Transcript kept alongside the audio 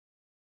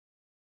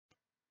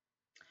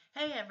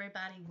Hey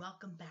everybody,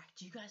 welcome back.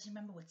 Do you guys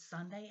remember what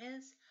Sunday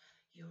is?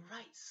 You're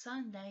right,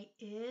 Sunday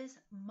is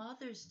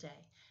Mother's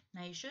Day.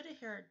 Now you should have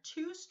heard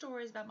two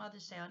stories about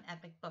Mother's Day on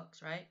Epic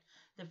Books, right?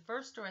 The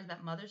first story is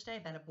about Mother's Day,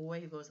 about a boy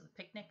who goes on a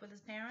picnic with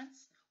his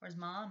parents or his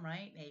mom,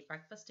 right? They eat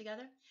breakfast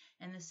together.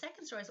 And the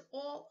second story is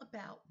all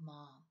about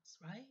moms,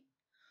 right?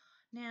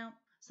 Now,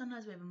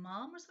 sometimes we have a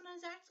mom or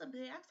sometimes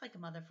they act like a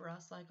mother for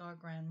us, like our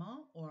grandma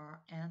or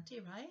our auntie,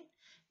 right?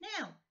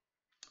 Now,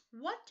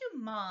 what do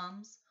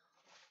moms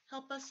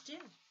help us do?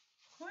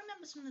 Who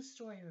remembers from the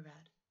story we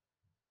read?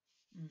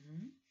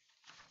 Mm-hmm.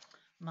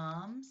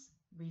 Moms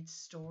read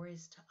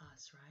stories to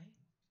us, right?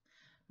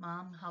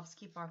 Mom helps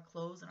keep our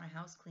clothes and our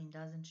house clean,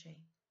 doesn't she?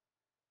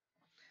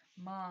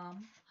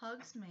 Mom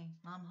hugs me.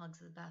 Mom hugs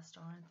the best,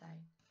 aren't they?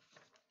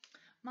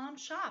 Mom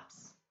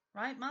shops,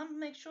 right? Mom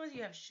makes sure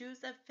you have shoes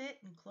that fit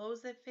and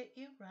clothes that fit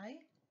you, right?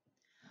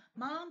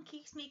 Mom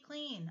keeps me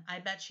clean. I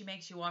bet she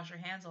makes you wash your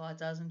hands a lot,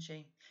 doesn't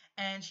she?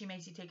 And she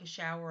makes you take a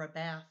shower or a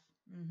bath.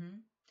 Mm-hmm.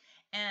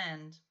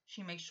 And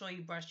she makes sure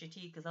you brush your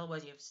teeth because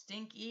otherwise you have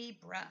stinky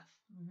breath.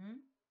 Mm-hmm.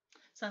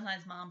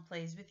 Sometimes mom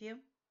plays with you.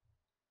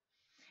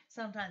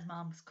 Sometimes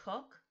moms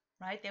cook,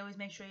 right? They always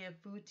make sure you have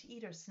food to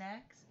eat or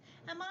snacks.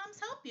 And moms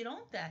help you,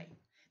 don't they?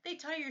 They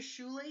tie your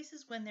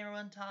shoelaces when they're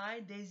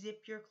untied. They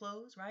zip your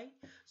clothes, right?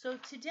 So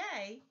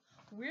today,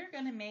 we're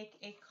going to make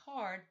a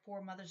card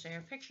for Mother's Day, or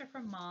a picture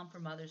from mom for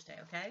Mother's Day,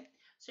 okay?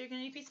 So you're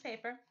going to need a piece of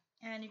paper,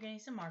 and you're going to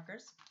need some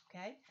markers,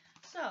 okay?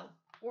 So,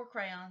 or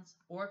crayons,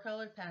 or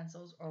colored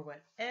pencils, or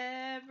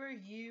whatever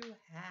you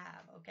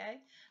have, okay?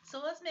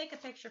 So let's make a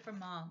picture for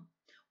mom.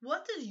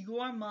 What does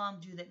your mom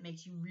do that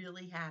makes you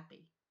really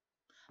happy?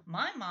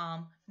 My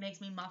mom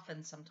makes me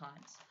muffins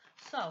sometimes.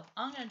 So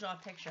I'm going to draw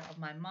a picture of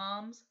my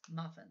mom's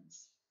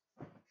muffins.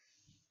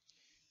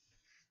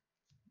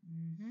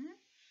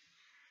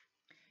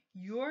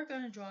 You're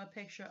going to draw a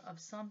picture of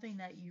something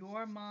that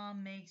your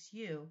mom makes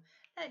you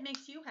that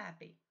makes you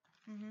happy.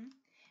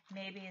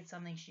 Maybe it's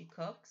something she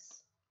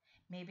cooks.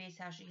 Maybe it's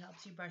how she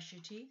helps you brush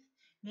your teeth.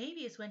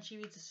 Maybe it's when she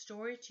reads a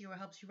story to you or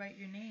helps you write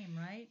your name,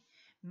 right?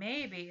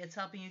 Maybe it's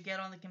helping you get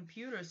on the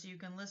computer so you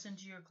can listen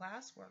to your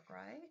classwork,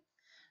 right?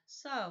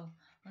 So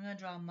I'm going to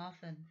draw a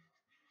muffin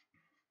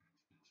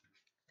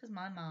because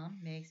my mom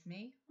makes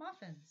me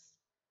muffins.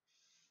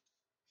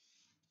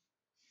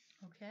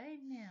 Okay,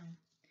 now,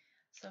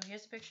 so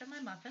here's a picture of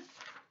my muffin.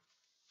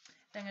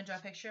 Then I'm going to draw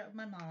a picture of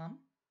my mom.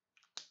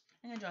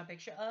 I'm going to draw a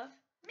picture of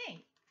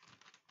me.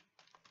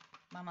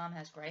 My mom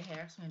has gray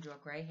hair, so I'm going to draw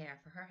gray hair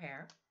for her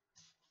hair.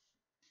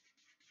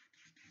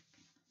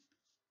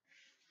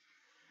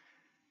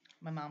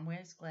 My mom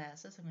wears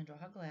glasses, so I'm going to draw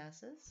her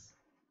glasses.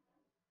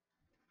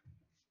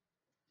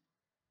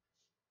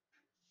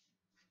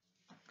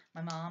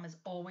 My mom is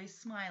always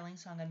smiling,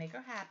 so I'm going to make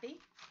her happy.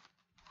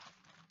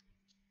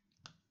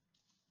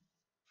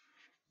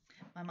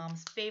 My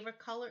mom's favorite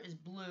color is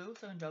blue,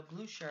 so I'm going to draw a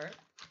blue shirt.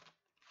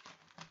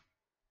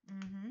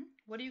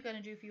 What are you going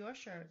to do for your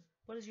shirt?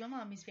 What is your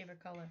mommy's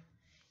favorite color?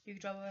 You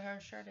can draw what her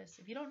shirt is.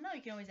 If you don't know,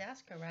 you can always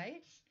ask her,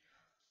 right?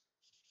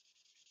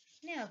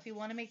 Now, if you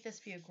want to make this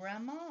for your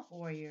grandma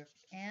or your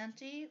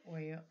auntie or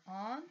your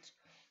aunt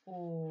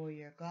or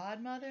your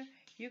godmother,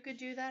 you could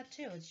do that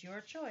too. It's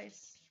your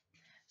choice.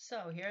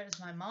 So here is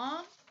my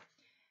mom,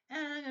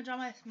 and I'm going to draw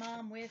my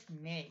mom with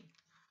me.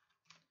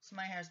 So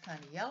my hair is kind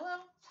of yellow.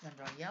 So I'm going to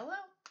draw yellow.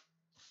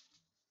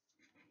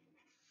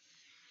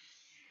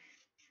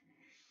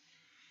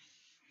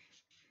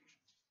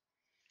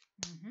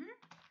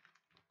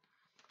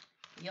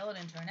 The yellow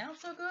didn't turn out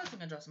so good, so I'm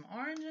going to draw some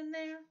orange in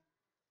there.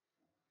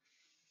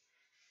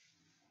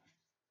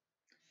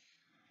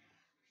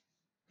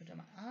 Put on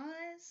my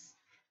eyes,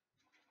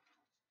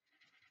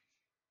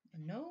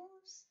 my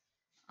nose.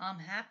 I'm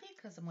happy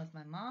because I'm with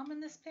my mom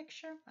in this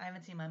picture. I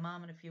haven't seen my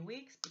mom in a few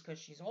weeks because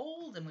she's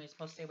old and we're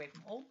supposed to stay away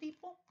from old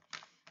people.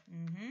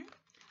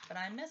 But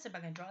I miss her, but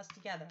I'm going to draw us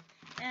together.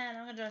 And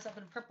I'm going to dress up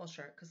in a purple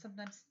shirt because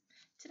sometimes,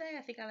 today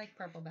I think I like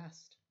purple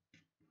best.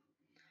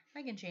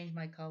 I can change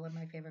my color,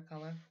 my favorite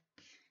color,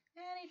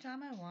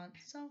 anytime I want.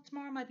 So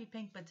tomorrow might be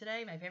pink, but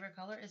today my favorite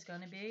color is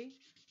going to be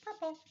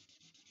purple.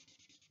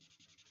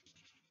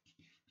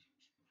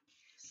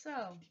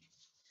 So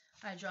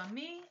I draw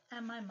me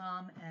and my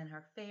mom and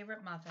her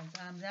favorite muffins.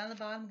 Down the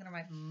bottom, I'm going to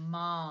write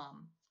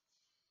mom.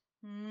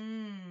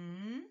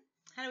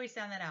 How do we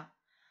sound that out?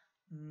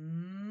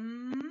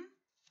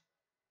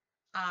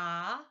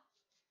 Ah,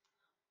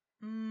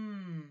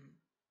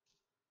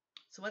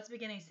 So what's the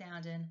beginning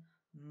sound in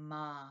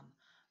mom?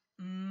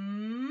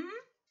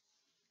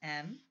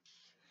 M.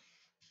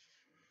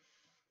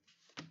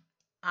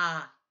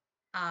 Ah.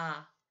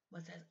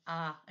 What says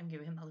ah? I'm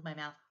giving him my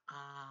mouth.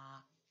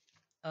 Ah.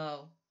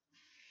 O.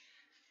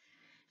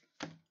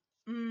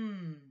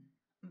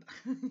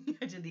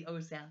 I did the O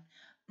sound.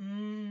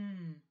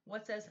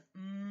 What says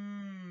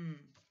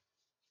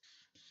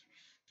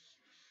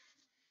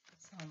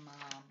So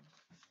mom.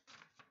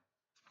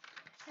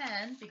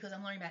 And because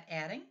I'm learning about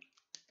adding,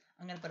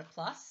 I'm going to put a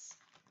plus.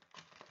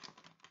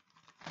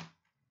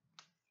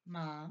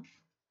 Mom.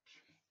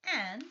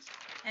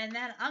 And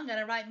then I'm going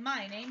to write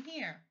my name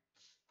here.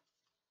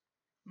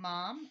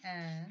 Mom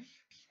and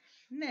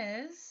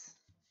Ms.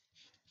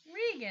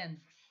 Regan.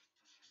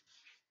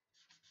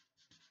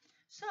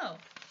 So,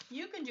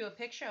 you can do a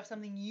picture of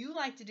something you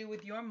like to do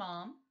with your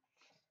mom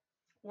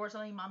or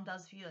something mom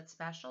does for you that's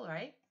special,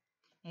 right?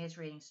 Maybe it's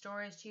reading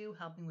stories to you,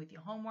 helping with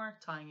your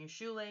homework, tying your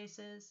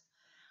shoelaces,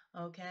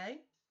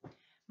 okay?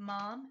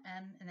 Mom,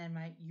 and then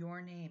write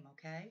your name,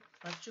 okay?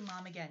 Let's do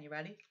mom again. You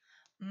ready?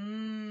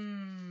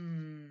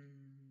 Mmm.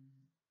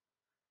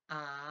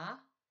 Ah,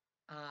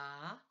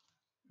 ah,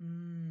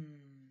 mmm.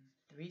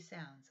 3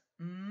 sounds.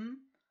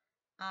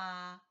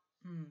 Ah,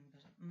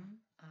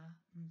 ah,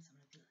 Something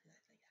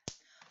like that.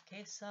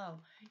 Okay, so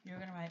you're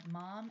gonna write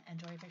mom and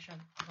draw your picture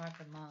of card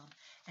for mom.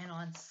 And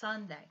on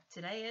Sunday,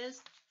 today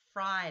is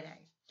Friday.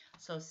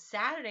 So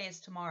Saturday is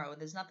tomorrow.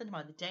 There's nothing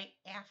tomorrow. The day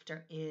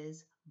after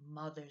is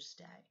Mother's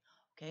Day.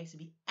 Okay, so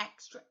be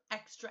extra,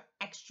 extra,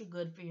 extra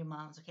good for your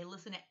moms. Okay,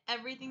 listen to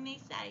everything they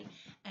say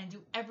and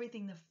do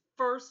everything the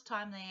first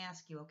time they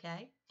ask you.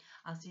 Okay,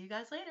 I'll see you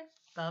guys later.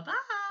 Bye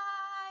bye.